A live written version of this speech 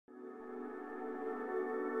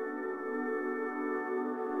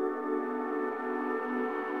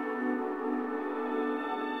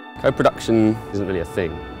Co-production isn't really a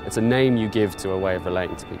thing. It's a name you give to a way of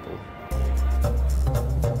relating to people.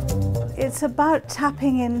 It's about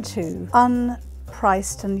tapping into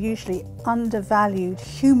unpriced and usually undervalued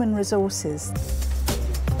human resources.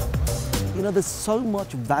 You know, there's so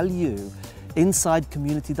much value inside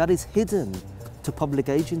community that is hidden to public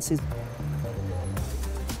agencies.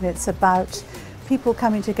 It's about people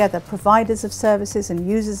coming together, providers of services and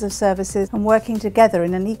users of services, and working together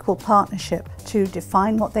in an equal partnership to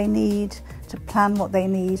define what they need, to plan what they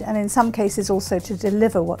need, and in some cases also to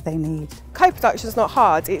deliver what they need. Co-production is not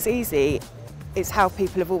hard, it's easy. It's how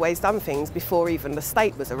people have always done things before even the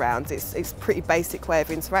state was around. It's a pretty basic way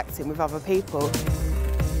of interacting with other people.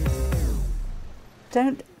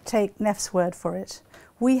 Don't take Neff's word for it.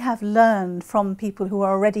 We have learned from people who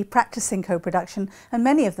are already practicing co-production, and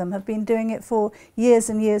many of them have been doing it for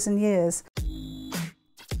years and years and years.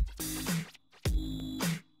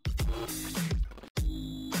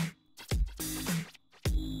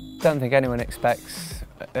 I don't think anyone expects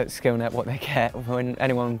at SkillNet what they get. When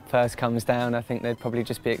anyone first comes down, I think they'd probably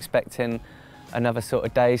just be expecting another sort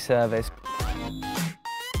of day service.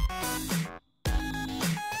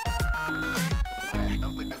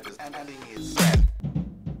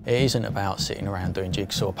 It isn't about sitting around doing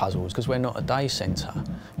jigsaw puzzles, because we're not a day centre.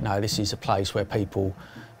 No, this is a place where people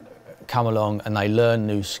come along and they learn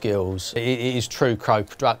new skills. It is true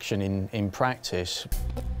co-production in practice.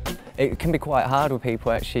 It can be quite hard with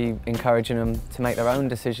people actually encouraging them to make their own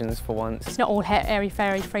decisions for once. It's not all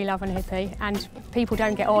airy-fairy, free love and hippie, and people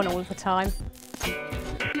don't get on all the time.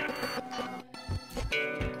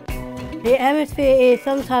 The atmosphere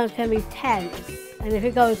sometimes can be tense, and if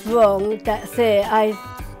it goes wrong, that's it. I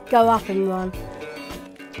go up and run.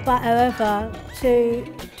 But however, to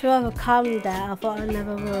overcome that, I thought I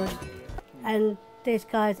never would. And these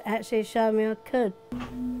guys actually showed me I could.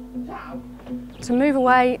 To move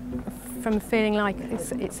away from feeling like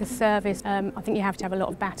it's a service, I think you have to have a lot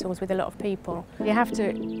of battles with a lot of people. You have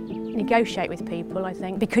to negotiate with people, I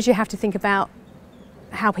think, because you have to think about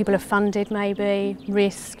how people are funded, maybe,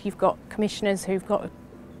 risk. You've got commissioners who've got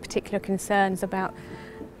particular concerns about,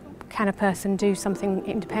 can a person do something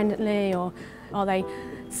independently, or are they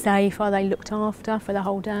safe, are they looked after for the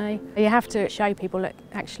whole day? You have to show people that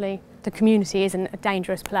actually the community isn't a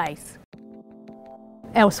dangerous place.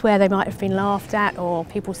 Elsewhere they might have been laughed at, or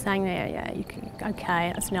people saying, yeah, you can,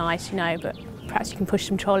 okay, that's nice, you know, but perhaps you can push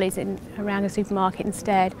some trolleys in around a supermarket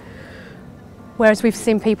instead. Whereas we've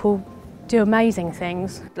seen people do amazing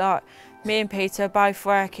things. Like me and Peter are both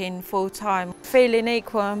working full time, feeling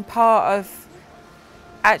equal and part of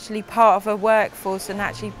a workforce and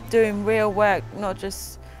actually doing real work, not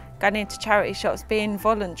just going into charity shops, being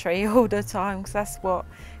voluntary all the time, because that's what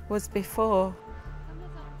it was before.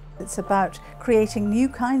 It's about creating new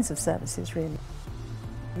kinds of services, really,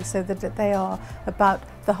 so that they are about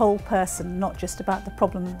the whole person, not just about the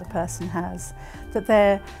problem that the person has. That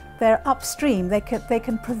they're upstream, they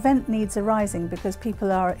can prevent needs arising because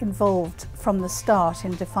people are involved from the start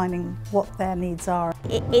in defining what their needs are.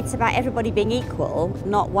 It's about everybody being equal,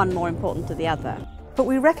 not one more important to the other. But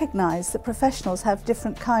we recognise that professionals have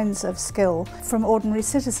different kinds of skill from ordinary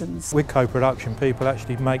citizens. With co-production, people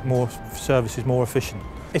actually make more services more efficient.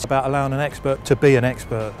 It's about allowing an expert to be an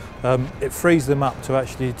expert. It frees them up to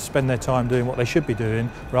actually spend their time doing what they should be doing,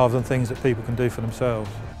 rather than things that people can do for themselves.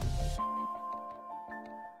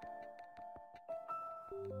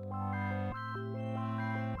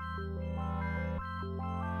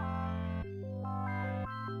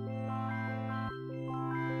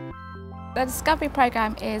 The Discovery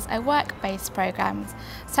Programme is a work-based programme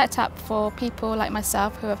set up for people like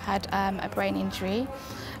myself who have had a brain injury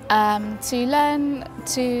to learn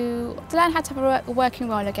how to have a working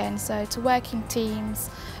role again, so to work in teams,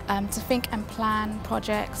 to think and plan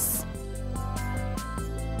projects.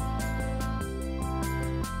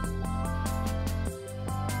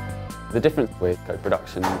 The difference with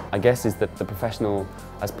co-production, I guess, is that the professional,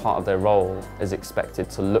 as part of their role, is expected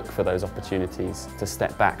to look for those opportunities to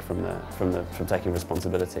step back from taking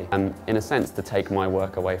responsibility, and in a sense to take my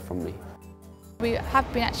work away from me. We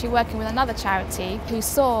have been actually working with another charity who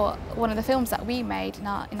saw one of the films that we made in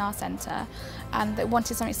our centre, and they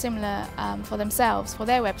wanted something similar for themselves, for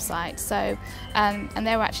their website. So, and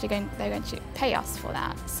they were actually going to pay us for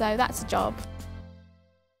that. So that's a job.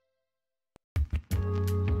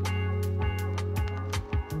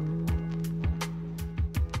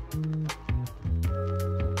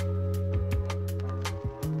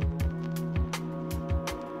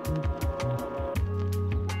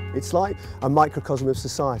 It's like a microcosm of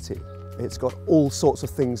society. It's got all sorts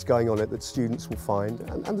of things going on it that students will find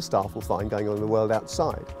and the staff will find going on in the world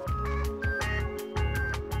outside.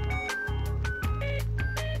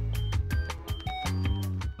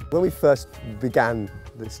 When we first began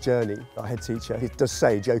this journey, our head teacher, he does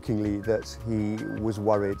say jokingly that he was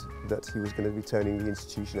worried that he was going to be turning the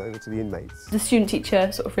institution over to the inmates. The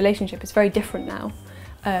student-teacher sort of relationship is very different now,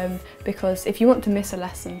 because if you want to miss a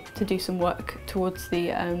lesson to do some work towards the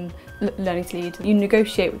learning to lead, you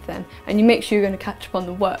negotiate with them and you make sure you're going to catch up on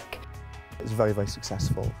the work. It's very, very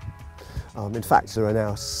successful. In fact, there are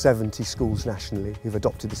now 70 schools nationally who've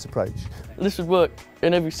adopted this approach. This would work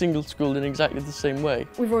in every single school in exactly the same way.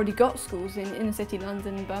 We've already got schools in inner city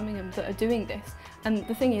London and Birmingham that are doing this, and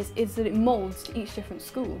the thing is that it moulds to each different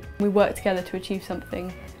school. We work together to achieve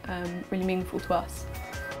something really meaningful to us.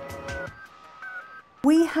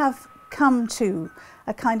 We have come to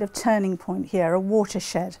a kind of turning point here, a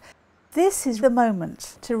watershed. This is the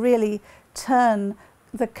moment to really turn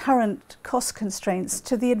the current cost constraints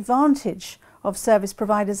to the advantage of service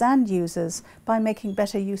providers and users by making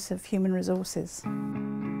better use of human resources.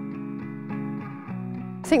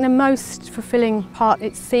 I think the most fulfilling part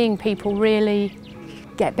is seeing people really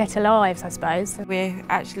get better lives, I suppose. We're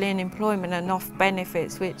actually in employment and off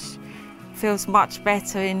benefits, which feels much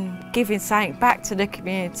better in giving something back to the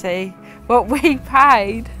community, what we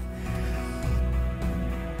paid.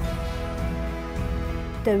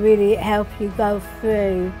 They really help you go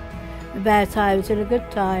through the bad times and the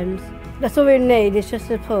good times. That's all we need, is just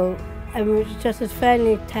support. And just a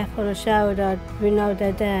friendly tap on the shoulder, we know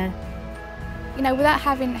they're there. You know, without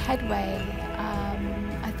having headway,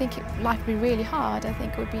 I think life would be really hard. I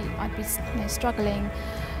think I'd be struggling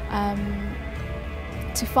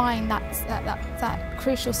to find that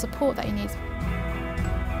crucial support that you need.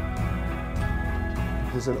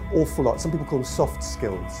 There's an awful lot, some people call them soft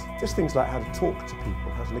skills, just things like how to talk to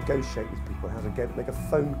people, how to negotiate with people, how to make a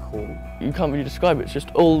phone call. You can't really describe it, it's just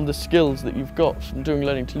all the skills that you've got from doing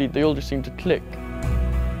Learning to Lead, they all just seem to click.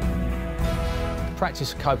 The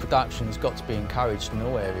practice of co-production has got to be encouraged in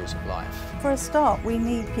all areas of life. For a start, we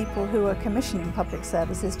need people who are commissioning public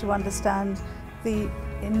services to understand the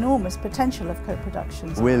enormous potential of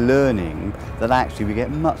co-productions. We're learning that actually we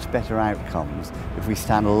get much better outcomes if we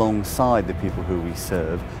stand alongside the people who we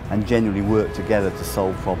serve and genuinely work together to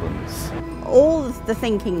solve problems. All of the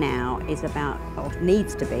thinking now is about, or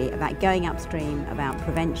needs to be, about going upstream, about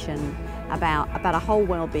prevention, about a whole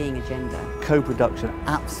well-being agenda. Co-production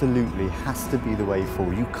absolutely has to be the way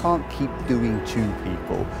forward. You can't keep doing to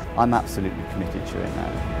people. I'm absolutely committed to it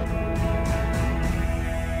now.